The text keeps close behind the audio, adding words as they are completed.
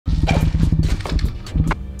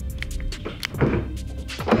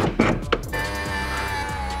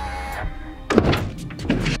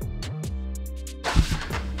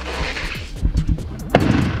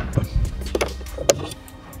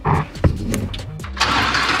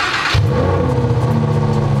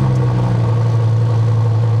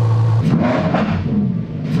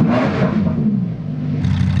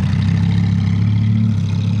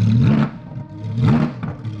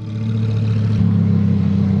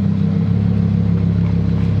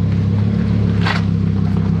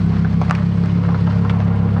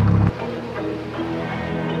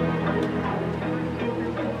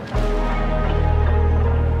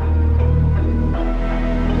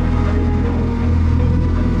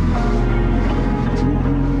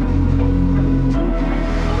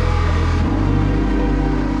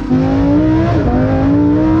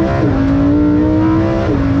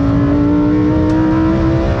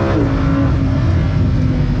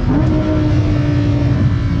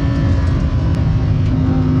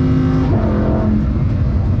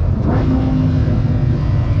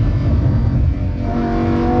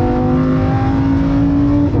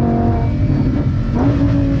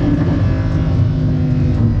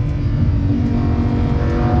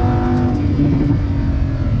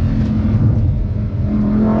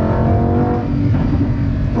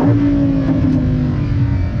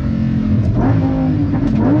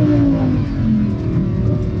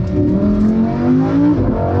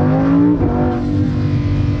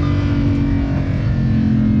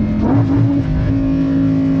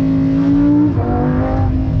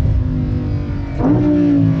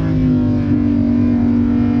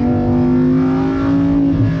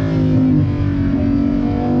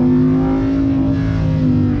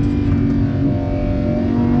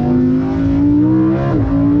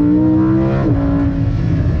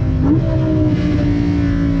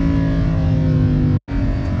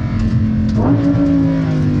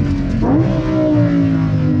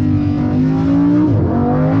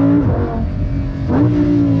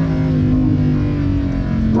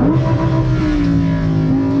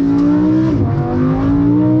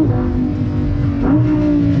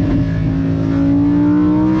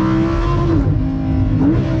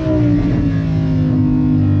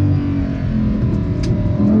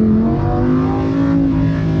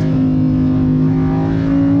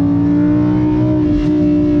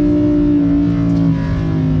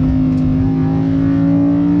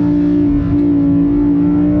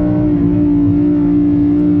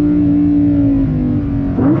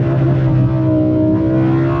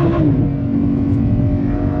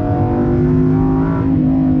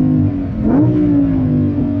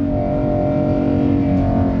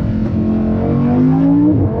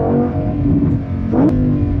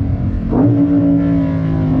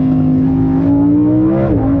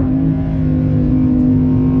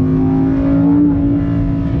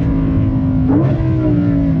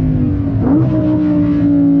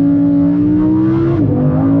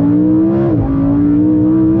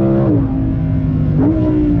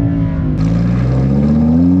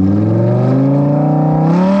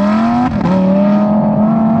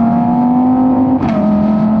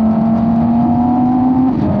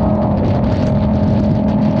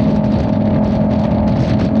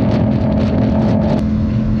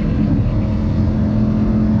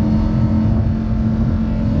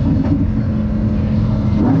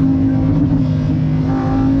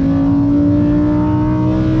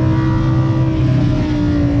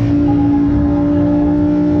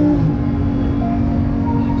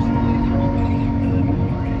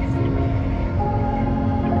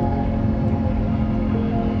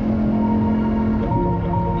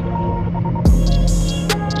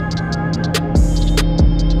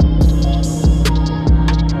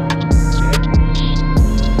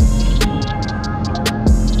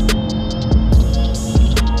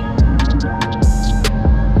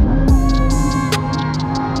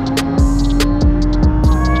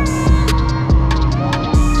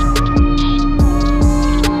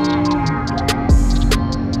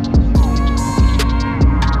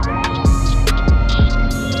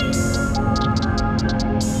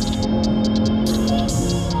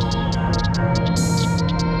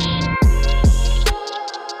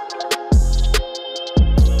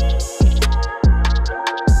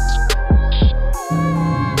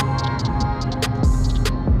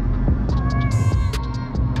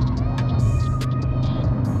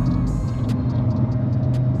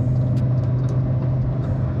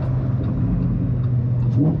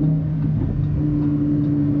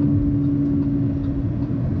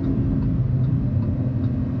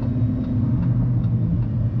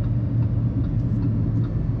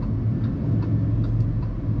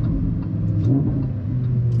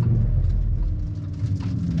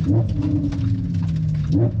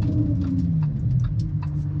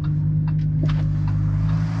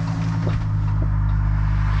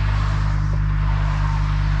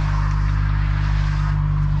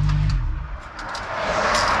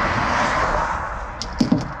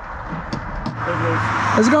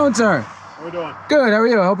How's it going, sir? How we doing? Good, how are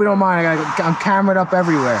you? I hope you don't mind. I'm cameraed up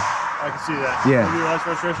everywhere. I can see that. Yeah. Do you have your license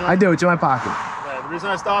registration? I do, it's in my pocket. Yeah, the reason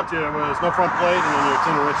I stopped you was no front plate and then your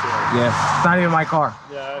tinted windshield. Yeah, it's not even my car.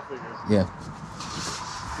 Yeah, I figured. Yeah.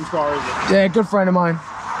 Whose car is it? Yeah, good friend of mine.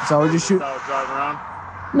 So we're just shooting. Driving around?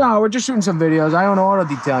 No, we're just shooting some videos. I own an auto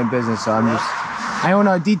detailing business, so I own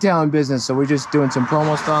a detailing business, so we're just doing some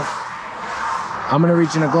promo stuff. I'm gonna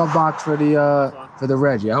reach in a glove box for the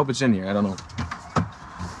reg. I hope it's in here. I don't know.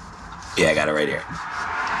 Yeah, I got it right here.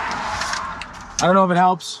 I don't know if it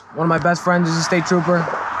helps. One of my best friends is a state trooper.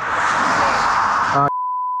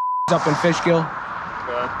 Up in Fishkill.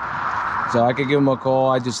 Okay. So I could give him a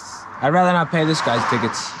call. I'd rather not pay this guy's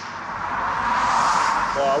tickets.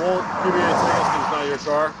 Well, I won't give you any tickets because it's not your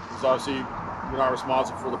car. Because obviously you're not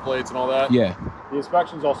responsible for the plates and all that. Yeah. The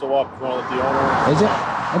inspection's also up if you want to let the owner. Is it?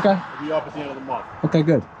 Okay. It'll be up at the end of the month. Okay,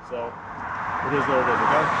 good. So it is what it is,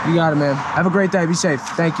 okay? You got it, man. Have a great day. Be safe.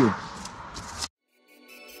 Thank you.